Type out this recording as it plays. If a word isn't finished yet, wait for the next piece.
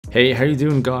Hey, how you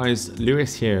doing guys?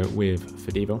 Lewis here with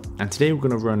Fidevo, and today we're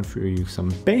going to run through some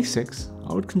basics,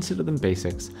 I would consider them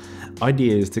basics,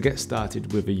 ideas to get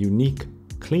started with a unique,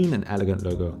 clean and elegant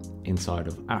logo inside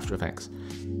of After Effects.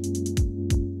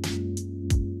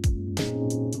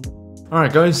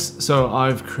 Alright guys, so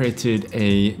I've created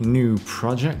a new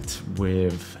project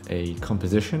with a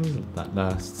composition that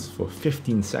lasts for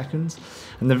 15 seconds.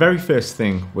 And the very first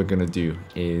thing we're going to do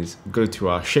is go to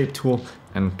our shape tool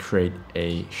and create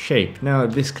a shape. Now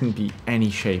this can be any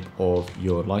shape of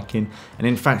your liking. And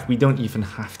in fact, we don't even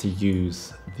have to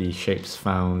use the shapes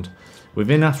found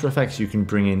within After Effects. You can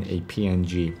bring in a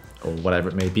PNG or whatever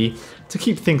it may be. To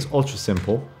keep things ultra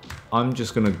simple, I'm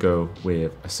just going to go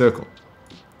with a circle.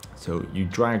 So you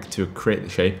drag to create the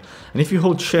shape, and if you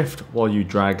hold shift while you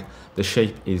drag, the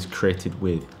shape is created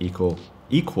with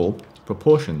equal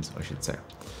proportions, I should say.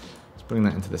 Let's bring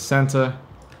that into the center,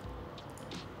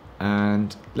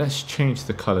 and let's change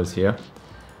the colors here.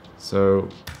 So,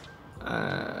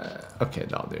 okay,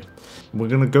 that'll do. We're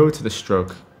gonna go to the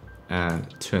stroke and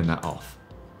turn that off.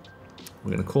 We're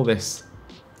gonna call this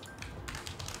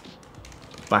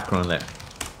background layer.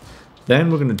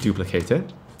 Then we're gonna duplicate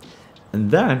it. And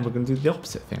then we're going to do the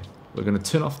opposite thing. We're going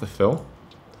to turn off the fill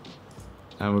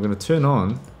and we're going to turn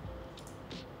on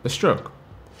the stroke.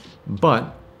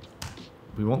 But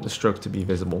we want the stroke to be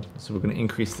visible. So we're going to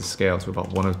increase the scale to about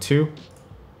 102.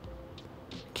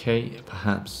 Okay,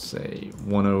 perhaps say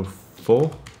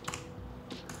 104.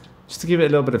 Just to give it a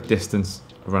little bit of distance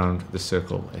around the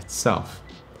circle itself.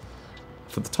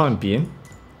 For the time being,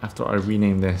 after I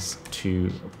rename this to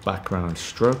background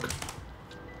stroke,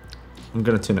 I'm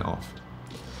going to turn it off.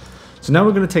 So now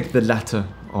we're going to take the letter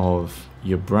of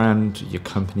your brand, your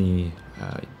company,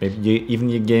 maybe even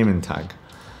your gaming tag.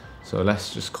 So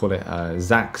let's just call it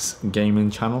Zach's Gaming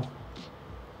Channel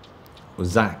or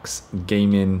Zach's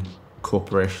Gaming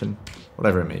Corporation,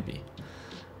 whatever it may be.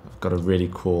 I've got a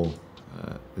really cool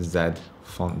Z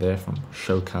font there from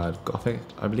Showcard Gothic,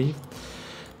 I believe.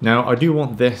 Now I do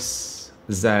want this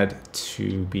Z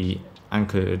to be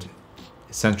anchored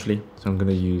centrally, so I'm going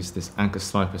to use this anchor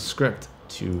sniper script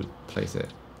to place it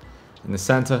in the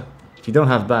center. If you don't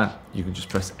have that, you can just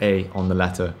press A on the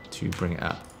letter to bring it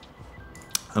up.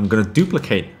 I'm going to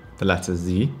duplicate the letter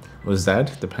Z or Z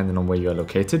depending on where you are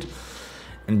located,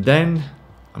 and then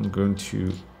I'm going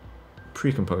to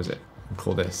pre-compose it and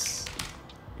call this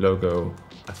logo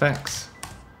effects,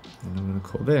 and I'm going to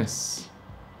call this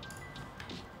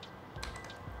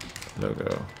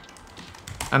logo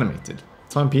animated.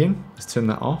 Time being, let's turn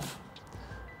that off,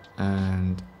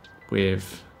 and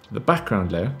with the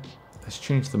background layer, let's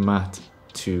change the matte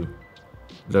to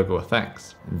logo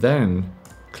effects, and then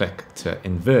click to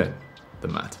invert the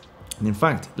matte. And in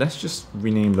fact, let's just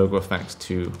rename logo effects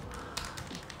to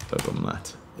logo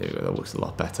matte. There we go, that works a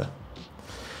lot better.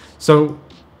 So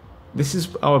this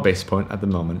is our base point at the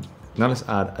moment. Now let's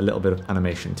add a little bit of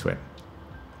animation to it.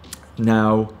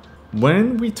 Now,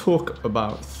 when we talk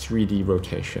about 3D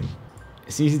rotation,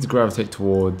 it's easy to gravitate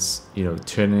towards,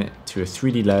 turning it to a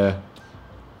 3D layer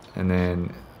and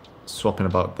then swapping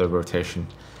about the rotation.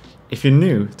 If you're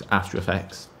new to After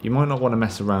Effects, you might not want to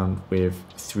mess around with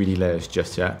 3D layers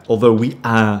just yet. Although we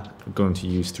are going to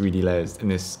use 3D layers in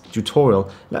this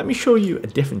tutorial, let me show you a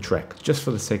different trick just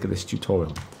for the sake of this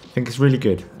tutorial. I think it's really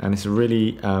good, and it's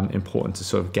really important to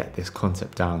sort of get this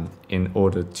concept down in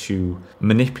order to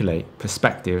manipulate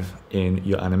perspective in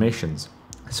your animations.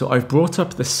 So I've brought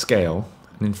up the scale,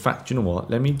 and in fact, you know what?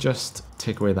 Let me just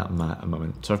take away that matte a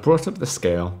moment. So I've brought up the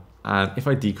scale, and if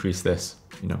I decrease this,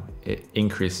 it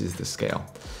increases the scale.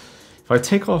 If I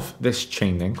take off this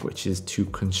chain link, which is to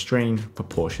constrain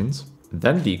proportions,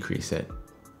 then decrease it,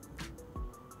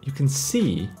 you can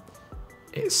see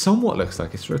it somewhat looks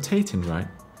like it's rotating, right?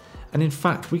 And in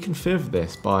fact, we can further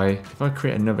this by, if I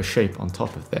create another shape on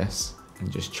top of this and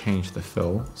just change the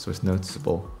fill so it's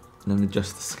noticeable, and then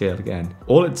adjust the scale again.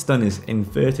 All it's done is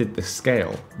inverted the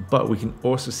scale, but we can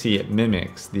also see it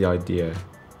mimics the idea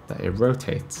that it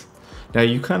rotates. Now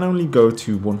you can only go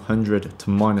to 100 to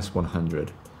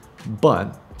 -100,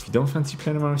 but if you don't fancy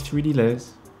playing around with 3D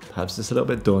layers, perhaps it's a little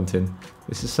bit daunting,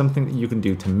 this is something that you can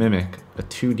do to mimic a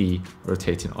 2D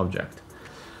rotating object.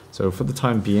 So for the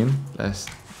time being, let's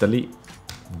delete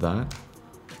that,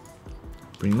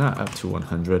 bring that up to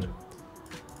 100,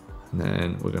 and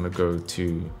then we're going to go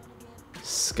to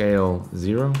scale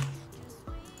 0,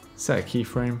 set a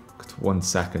keyframe to 1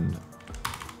 second,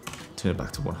 turn it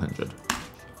back to 100.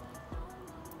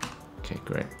 Okay,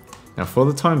 great. Now for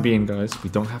the time being, guys, we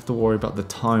don't have to worry about the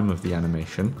time of the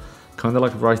animation. Kind of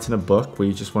like writing a book where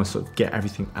you just want to sort of get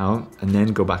everything out and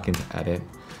then go back into edit.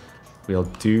 We'll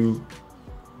do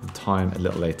the time a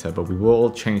little later, but we will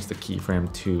change the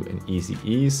keyframe to an easy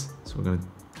ease. So we're going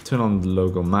to turn on the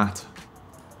logo matte.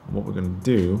 And what we're going to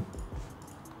do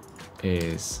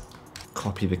is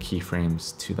copy the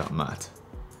keyframes to that matte.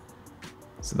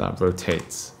 So that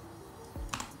rotates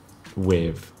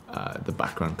with the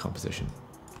background composition.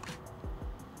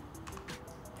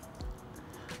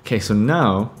 Okay, so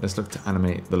now let's look to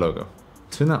animate the logo.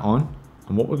 Turn that on,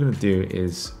 and what we're going to do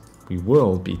is we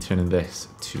will be turning this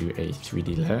to a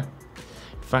 3D layer.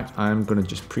 In fact, I'm going to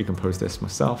just pre-compose this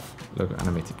myself. Logo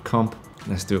animated comp.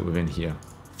 Let's do it within here.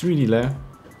 3D layer.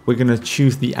 We're going to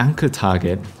choose the anchor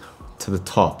target to the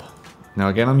top. Now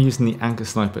again, I'm using the Anchor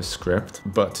Sniper script,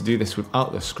 but to do this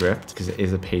without the script, because it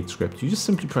is a paid script, you just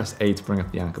simply press A to bring up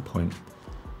the anchor point.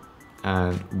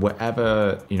 And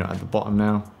wherever, you know, at the bottom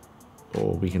now,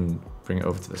 or we can bring it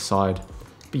over to the side.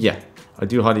 But yeah, I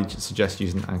do highly suggest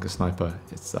using Anchor Sniper.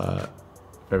 It's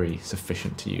very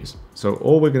sufficient to use. So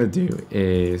all we're going to do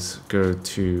is go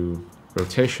to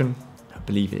rotation. I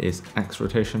believe it is X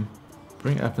rotation.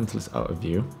 Bring it up until it's out of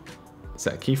view.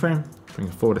 Set a keyframe, bring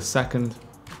it forward a second,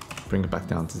 bring it back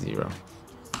down to 0.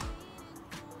 Okay,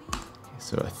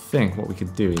 so I think what we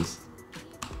could do is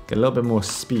get a little bit more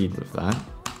speed with that.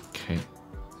 Okay,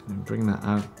 and then bring that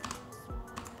out.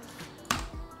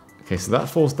 Okay, so that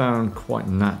falls down quite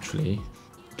naturally.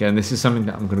 Again, this is something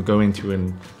that I'm going to go into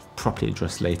and properly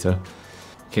address later.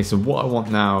 Okay, so what I want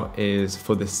now is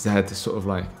for this Z to sort of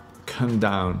like come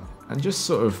down and just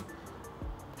sort of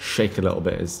shake a little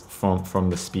bit as from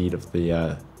the speed of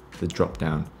the drop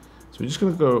down. So we're just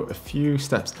going to go a few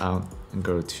steps out and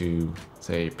go to,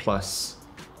 say, plus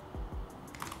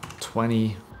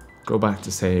 20, go back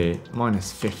to, say,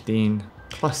 minus 15,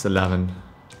 plus 11,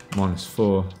 minus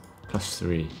 4, plus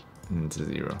 3, and into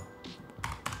 0.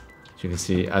 As you can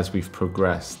see, as we've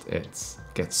progressed, it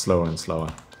gets slower and slower.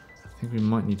 I think we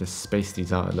might need to space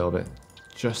these out a little bit,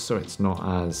 just so it's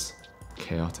not as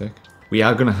chaotic. We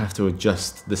are going to have to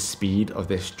adjust the speed of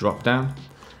this drop down.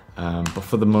 But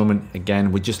for the moment,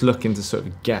 again, we're just looking to sort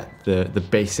of get the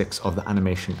basics of the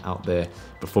animation out there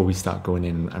before we start going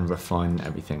in and refine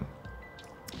everything.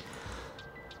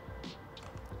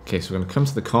 Okay, so we're going to come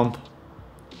to the comp.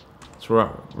 So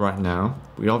right now,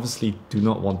 we obviously do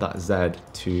not want that Z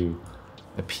to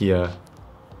appear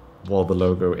while the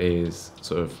logo is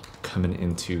sort of coming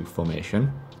into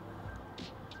formation.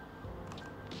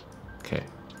 Okay.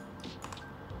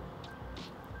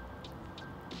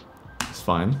 It's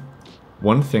fine.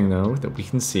 One thing though that we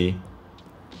can see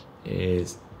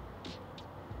is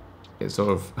it's sort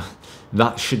of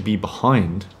that should be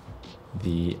behind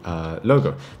the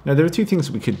logo. Now there are two things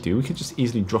we could do. We could just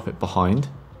easily drop it behind,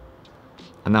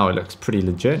 and now it looks pretty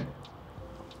legit.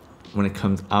 When it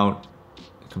comes out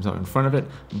in front of it,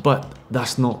 but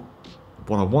that's not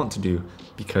what I want to do,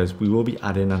 because we will be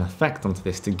adding an effect onto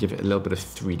this to give it a little bit of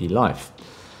 3D life.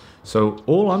 So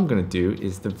all I'm going to do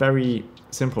is the very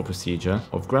simple procedure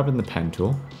of grabbing the pen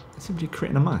tool and simply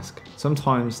creating a mask.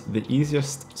 Sometimes the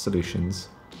easiest solutions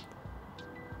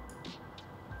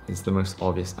is the most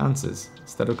obvious answers.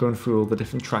 Instead of going through all the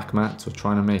different track mats or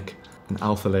trying to make an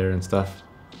alpha layer and stuff,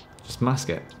 just mask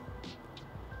it.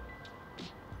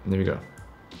 And there we go.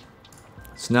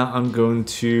 So now I'm going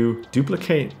to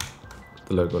duplicate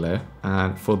the logo layer,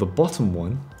 and for the bottom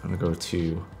one, I'm going to go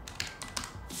to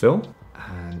Fill.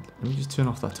 And let me just turn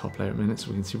off that top layer a minute so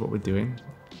we can see what we're doing.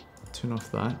 Turn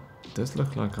off that. It does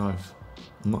look like I've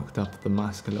mucked up the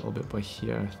mask a little bit by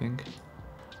here, I think.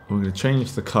 We're going to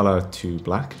change the color to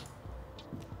black.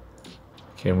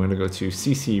 Okay, I'm going to go to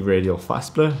CC Radial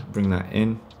Fast Blur, bring that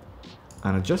in,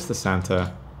 and adjust the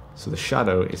center so the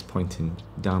shadow is pointing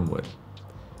downward.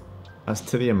 As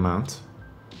to the amount,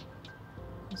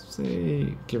 let's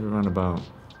say give it around about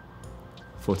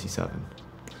 47.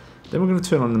 Then we're going to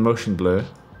turn on the motion blur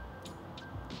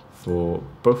for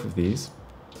both of these.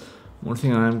 One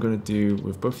thing I am going to do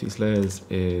with both these layers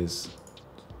is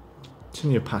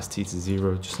turn the opacity to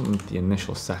 0, just on the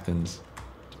initial seconds.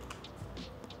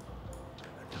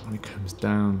 And then when it comes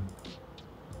down,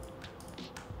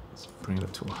 let's bring it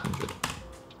up to 100.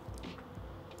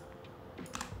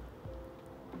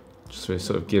 Just so it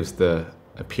sort of gives the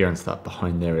appearance that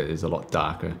behind there it is a lot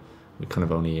darker. We kind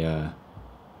of only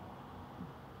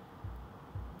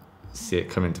see it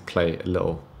come into play a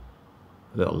little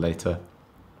later.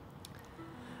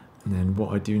 And then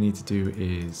what I do need to do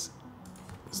is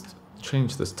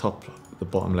change the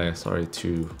bottom layer, sorry,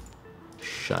 to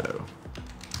shadow.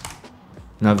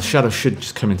 Now the shadow should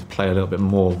just come into play a little bit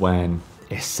more when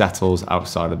it settles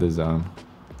outside of the zone.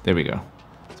 There we go.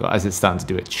 So as it's starting to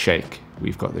do its shake,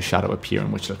 we've got the shadow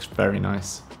appearing, which looks very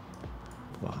nice.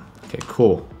 Wow. Okay,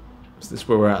 cool. So this is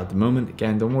where we're at the moment.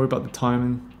 Again, don't worry about the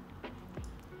timing.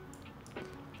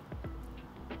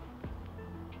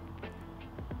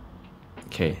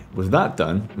 Okay, with that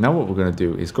done, now what we're going to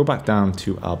do is go back down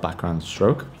to our background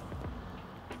stroke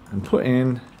and put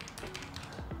in.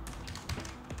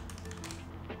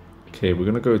 Okay, we're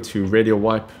going to go to radial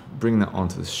wipe, bring that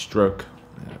onto the stroke,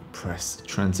 press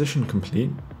transition complete,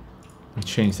 and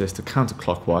change this to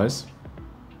counterclockwise.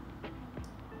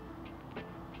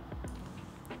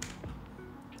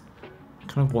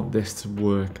 I kind of want this to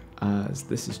work as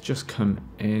this has just come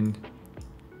in.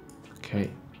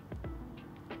 Okay.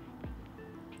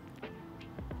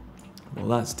 Well,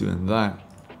 that's doing that.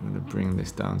 I'm going to bring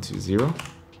this down to 0.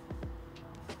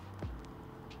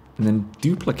 And then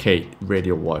duplicate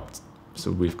radial wipe. So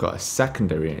we've got a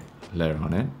secondary layer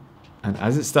on it. And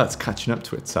as it starts catching up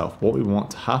to itself, what we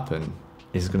want to happen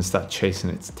is going to start chasing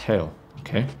its tail.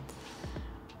 Okay.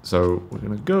 So we're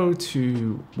going to go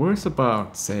to where it's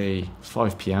about, say,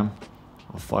 5 p.m.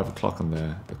 or 5 o'clock on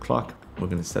the clock. We're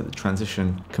going to set the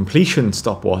transition completion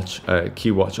stopwatch,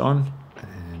 key watch on.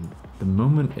 And the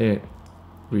moment it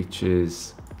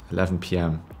reaches 11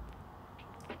 p.m.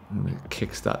 I'm going to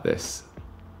kickstart this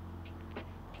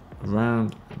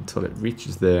around until it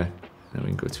reaches there, and we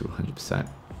can go to 100%.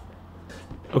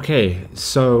 Okay,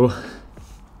 so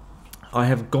I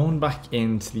have gone back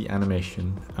into the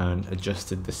animation and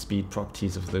adjusted the speed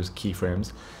properties of those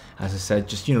keyframes. As I said,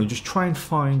 just try and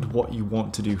find what you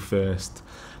want to do first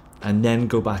and then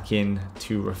go back in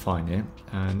to refine it.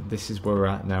 And this is where we're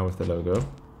at now with the logo.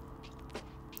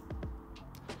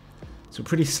 So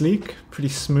pretty sleek, pretty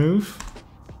smooth.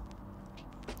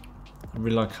 I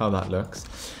really like how that looks.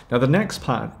 Now the next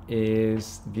part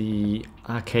is the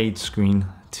arcade screen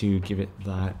to give it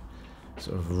that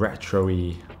sort of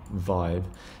retro-y vibe.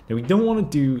 Now we don't want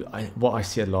to do, what I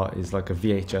see a lot is like a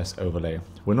VHS overlay.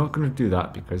 We're not going to do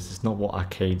that because it's not what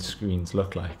arcade screens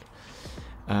look like.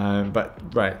 But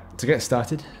right, to get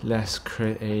started, let's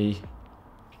create a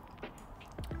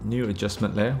new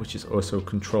adjustment layer, which is also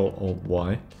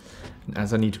Control-Alt-Y. And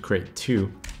as I need to create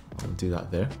 2, I'll do that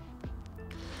there.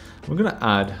 We're going to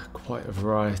add quite a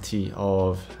variety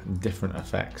of different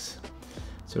effects.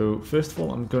 So first of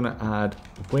all, I'm going to add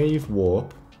wave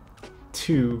warp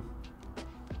to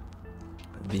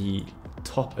the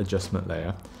top adjustment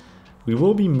layer. We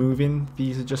will be moving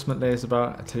these adjustment layers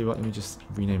about. I tell you what, let me just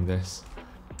rename this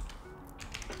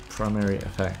primary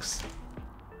effects.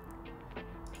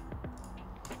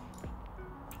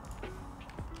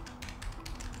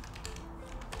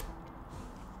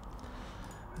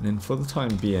 And then for the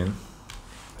time being,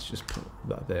 let's just put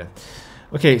that there.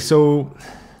 Okay, so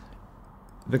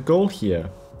the goal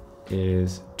here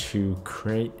is to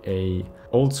create a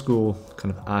old school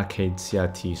kind of arcade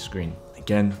CRT screen.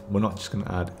 Again, we're not just going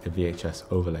to add a VHS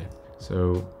overlay.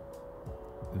 So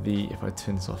if I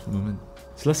turn this off a moment.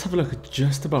 So let's have a look at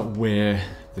just about where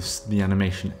the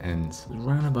animation ends.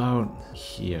 Around about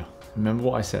here. Remember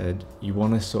what I said, you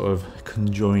want to sort of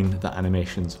conjoin the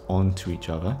animations onto each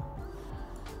other.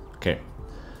 Okay,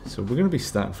 so we're going to be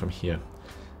starting from here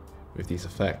with these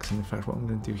effects. And in fact, what I'm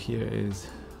going to do here is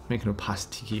make an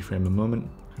opacity keyframe a moment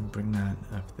and bring that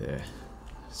up there.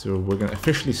 So we're going to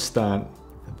officially start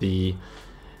the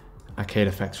arcade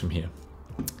effects from here.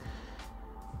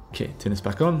 Okay, turn this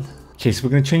back on. Okay, so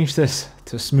we're going to change this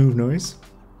to smooth noise,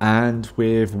 and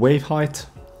with wave height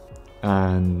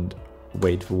and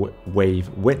wave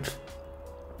width,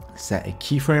 set a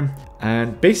keyframe.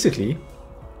 And basically,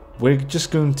 we're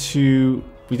just going to,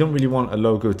 we don't really want a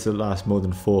logo to last more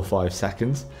than 4 or 5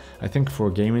 seconds, I think, for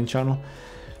a gaming channel.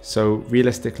 So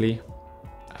realistically,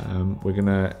 we're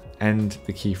gonna end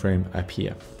the keyframe up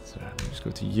here. So just go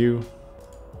to U.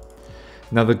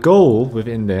 Now the goal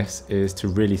within this is to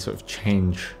really sort of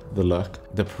change the look,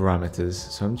 the parameters.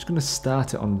 So I'm just gonna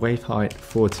start it on wave height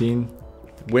 14,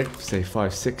 width say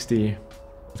 560. I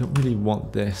don't really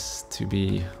want this to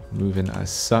be moving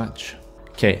as such.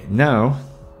 Okay, now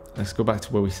let's go back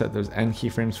to where we set those end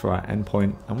keyframes for our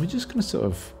endpoint, and we're just going to sort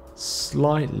of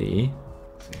slightly,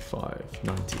 say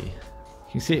 590. You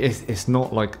can see it's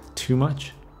not like too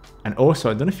much. And also,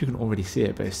 I don't know if you can already see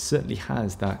it, but it certainly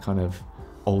has that kind of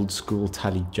old school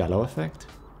tally jello effect,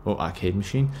 or arcade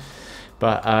machine.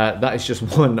 But that is just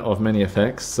one of many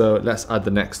effects. So let's add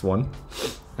the next one.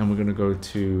 And we're going to go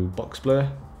to box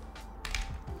blur.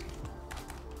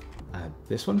 Add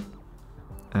this one.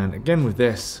 And again with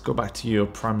this, go back to your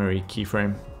primary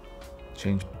keyframe,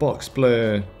 change box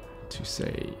blur to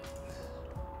say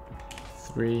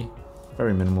 3,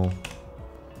 very minimal.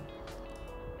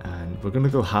 And we're going to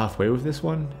go halfway with this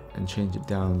one and change it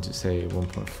down to say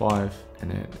 1.5,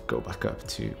 and then go back up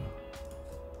to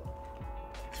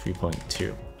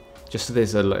 3.2. Just so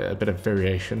there's a bit of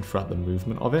variation throughout the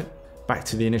movement of it. Back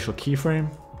to the initial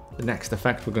keyframe. The next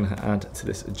effect we're going to add to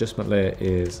this adjustment layer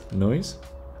is noise.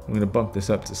 I'm going to bump this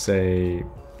up to say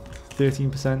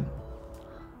 13%.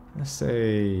 Let's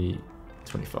say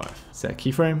 25. Set a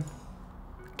keyframe.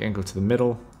 Again, go to the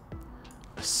middle.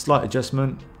 A slight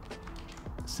adjustment.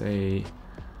 Say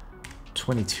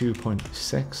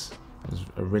 22.6. That's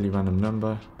a really random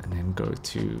number. And then go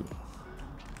to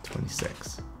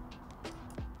 26.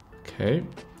 Okay.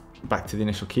 Back to the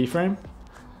initial keyframe.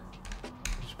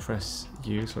 Just press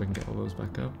U so I can get all those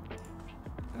back up.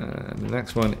 And the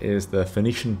next one is the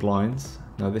Phoenician blinds.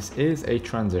 Now this is a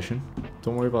transition.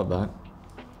 Don't worry about that.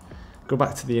 Go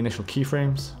back to the initial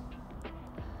keyframes.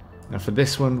 Now for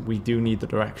this one, we do need the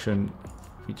direction.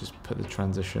 We just put the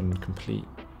transition complete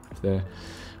there.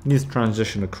 We need to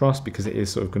transition across because it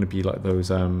is sort of going to be like those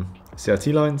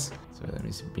CRT lines. So that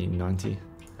needs to be 90.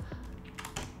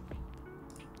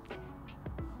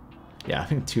 Yeah, I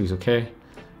think 2 is okay.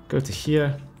 Go to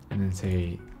here and then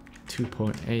say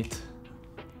 2.8.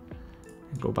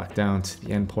 And go back down to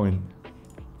the end point.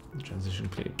 Transition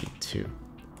complete be 2.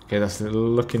 Okay, that's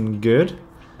looking good.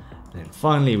 And then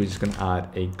finally, we're just going to add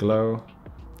a glow,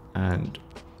 and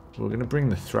we're going to bring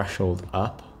the threshold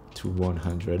up to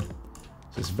 100. So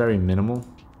it's very minimal.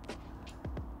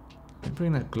 And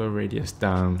bring that glow radius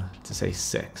down to say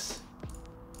 6.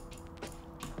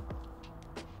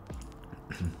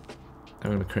 And we're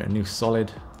going to create a new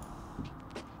solid.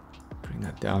 Bring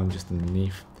that down just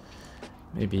underneath.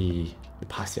 Maybe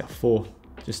opacity at 4,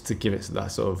 just to give it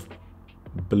that sort of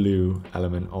blue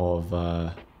element of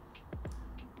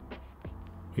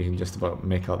we can just about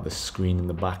make out the screen in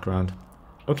the background.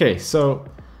 Okay, so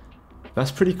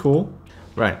that's pretty cool.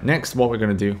 Right, next what we're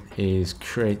going to do is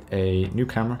create a new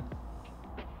camera.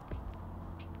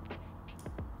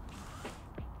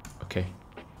 Okay.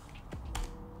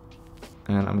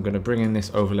 And I'm going to bring in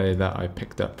this overlay that I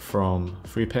picked up from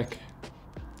FreePic.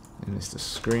 And it's the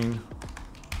screen.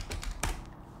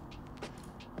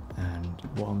 And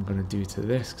what I'm going to do to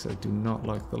this, because I do not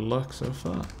like the look so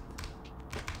far.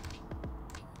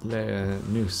 Layer,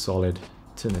 new solid,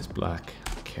 turn this black.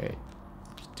 Okay,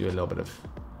 just do a little bit of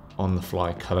on the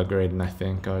fly color grading, I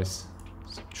think, guys.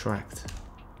 Subtract.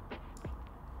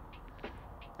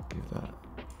 Give that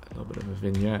a little bit of a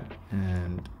vignette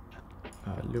and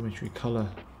Lumetri color.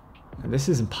 And this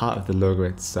isn't part of the logo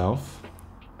itself,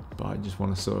 but I just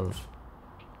want to sort of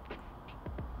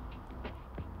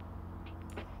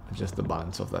adjust the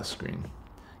balance of that screen.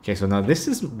 Okay, so now this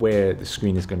is where the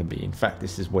screen is going to be. In fact,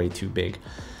 this is way too big,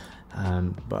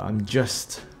 but I'm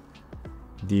just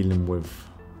dealing with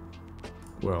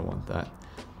where I want that.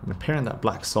 I'm going to parent that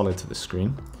black solid to the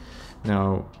screen.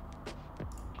 Now,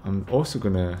 I'm also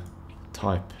going to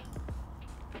type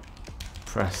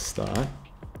press start,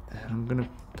 and I'm going to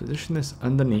position this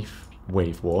underneath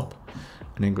wave warp,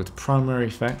 and then go to primary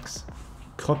effects,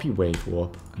 copy wave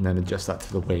warp, and then adjust that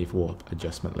to the wave warp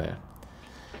adjustment layer.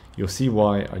 You'll see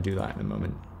why I do that in a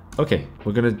moment. Okay,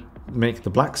 we're going to make the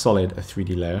black solid a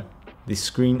 3D layer, the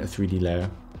screen a 3D layer,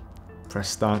 press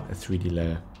start a 3D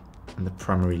layer, and the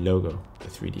primary logo a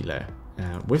 3D layer.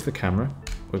 With the camera,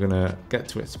 we're going to get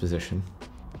to its position,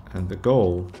 and the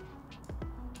goal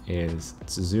is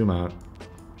to zoom out,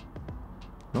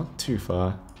 not too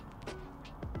far,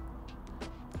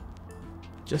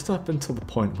 just up until the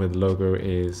point where the logo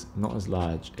is not as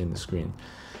large in the screen.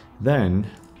 Then,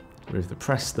 with the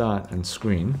press start and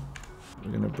screen,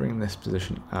 we're going to bring this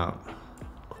position out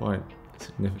quite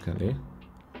significantly.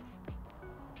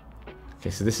 Okay,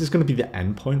 so this is going to be the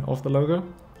end point of the logo.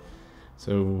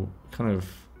 So kind of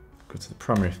go to the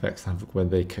primary effects and have where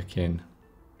they kick in.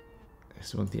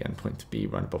 So we want the end point to be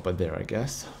right about by there, I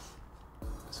guess.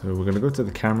 So we're going to go to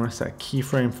the camera, set a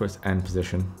keyframe for its end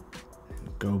position,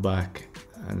 go back,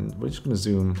 and we're just going to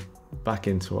zoom back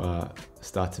into our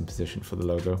starting position for the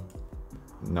logo.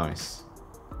 Nice.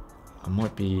 I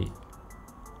might be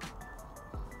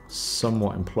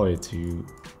somewhat employed to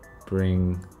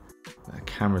bring that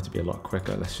camera to be a lot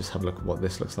quicker. Let's just have a look at what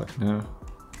this looks like now.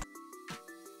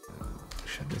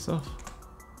 Shut this off.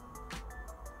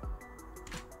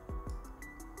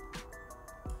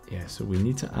 Yeah, so we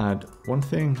need to add, one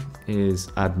thing is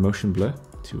add motion blur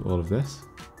to all of this.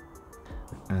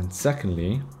 And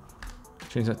secondly,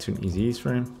 change that to an easy ease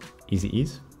frame, easy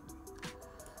ease.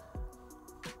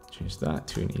 Change that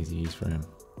to an easy ease frame.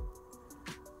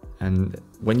 And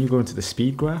when you go into the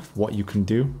speed graph, what you can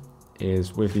do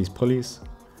is with these pulleys,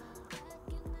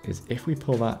 is if we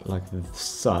pull that like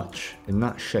such, in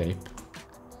that shape,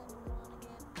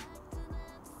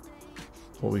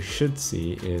 what we should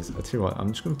see is, I'll tell you what,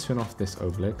 I'm just going to turn off this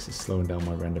overlay because it's slowing down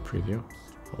my render preview.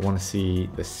 I want to see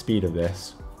the speed of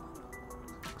this.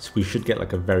 So we should get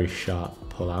like a very sharp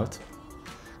pull out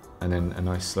and then a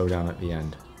nice slowdown at the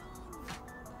end.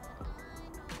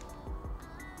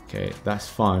 Okay, that's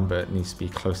fine, but it needs to be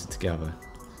closer together.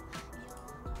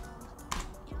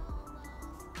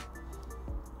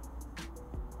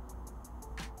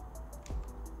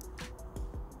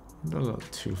 Not a little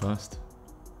too fast.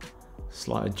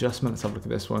 Slight adjustment, let's have a look at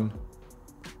this one.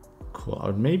 Cool, I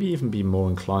would maybe even be more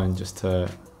inclined just to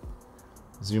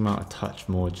zoom out a touch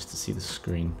more just to see the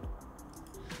screen.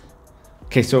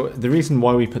 Okay, so the reason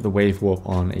why we put the wave warp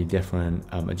on a different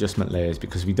adjustment layer is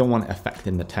because we don't want it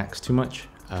affecting the text too much.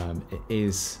 It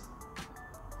is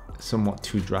somewhat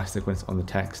too drastic when it's on the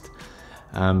text,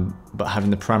 but having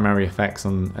the primary effects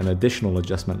on an additional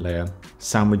adjustment layer,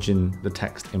 sandwiching the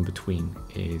text in between,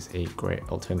 is a great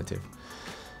alternative.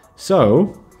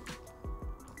 So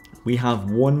we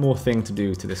have one more thing to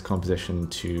do to this composition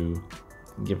to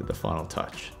give it the final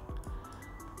touch.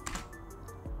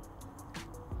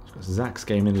 Zach's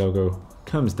gaming logo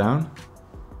comes down.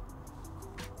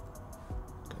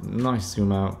 Nice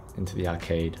zoom out into the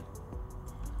arcade.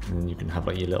 And then you can have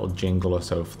like your little jingle or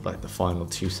so for like the final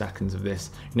 2 seconds of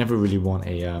this. You never really want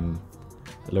a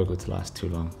logo to last too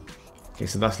long. Okay,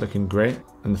 so that's looking great.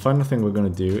 And the final thing we're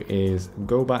going to do is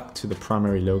go back to the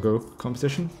primary logo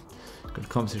composition. Go to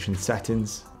composition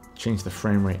settings, change the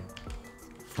frame rate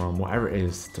from whatever it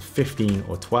is to 15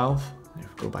 or 12.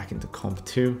 Go back into comp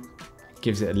 2.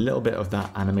 Gives it a little bit of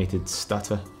that animated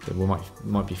stutter that we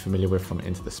might be familiar with from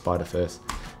Into the Spider-Verse.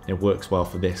 It works well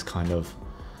for this kind of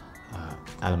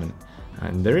element.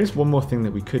 And there is one more thing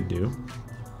that we could do.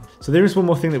 So there is one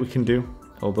more thing that we can do,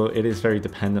 although it is very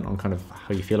dependent on kind of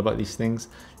how you feel about these things.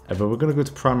 But we're going to go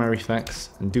to primary effects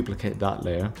and duplicate that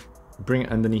layer, bring it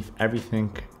underneath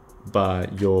everything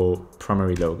but your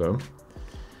primary logo.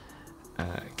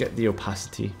 Get the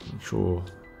opacity, make sure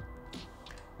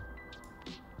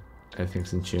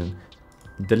everything's in tune.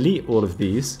 Delete all of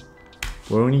these.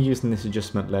 We're only using this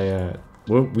adjustment layer.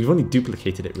 We've only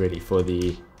duplicated it really for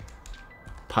the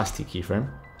opacity keyframe.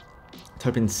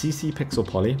 Type in CC pixel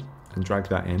poly and drag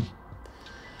that in.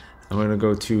 And we're going to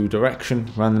go to direction,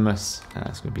 randomness,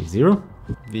 it's going to be 0.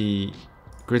 The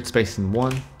grid spacing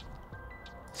 1.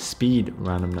 Speed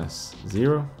randomness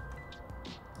 0.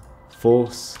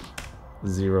 Force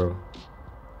 0.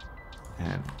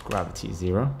 And gravity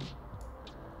 0.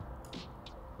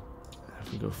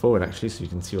 We go forward actually so you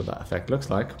can see what that effect looks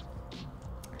like.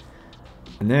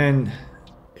 And then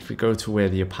if we go to where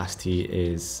the opacity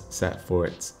is set for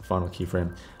its final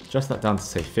keyframe, adjust that down to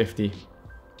say 50,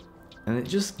 and it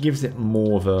just gives it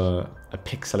more of a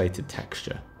pixelated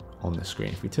texture on the screen.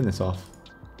 If we turn this off,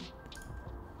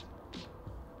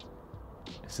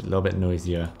 it's a little bit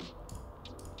noisier,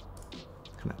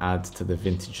 kind of adds to the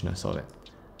vintageness of it.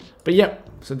 But yeah,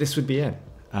 so this would be it.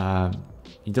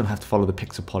 You don't have to follow the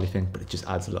pixel poly thing, but it just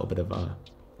adds a little bit of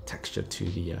texture to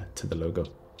the logo.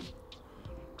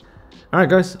 All right,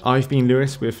 guys, I've been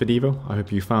Lewis with Fidevo. I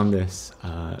hope you found this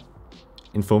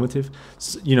informative.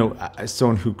 So, you know, as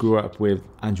someone who grew up with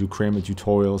Andrew Kramer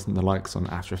tutorials and the likes on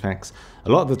After Effects, a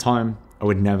lot of the time I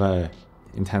would never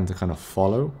intend to kind of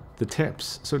follow the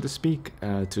tips, so to speak,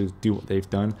 to do what they've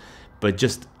done, but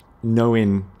just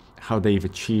knowing how they've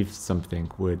achieved something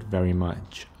would very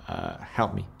much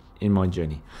help me in my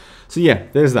journey. So yeah,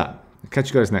 there's that. I'll catch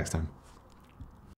you guys next time.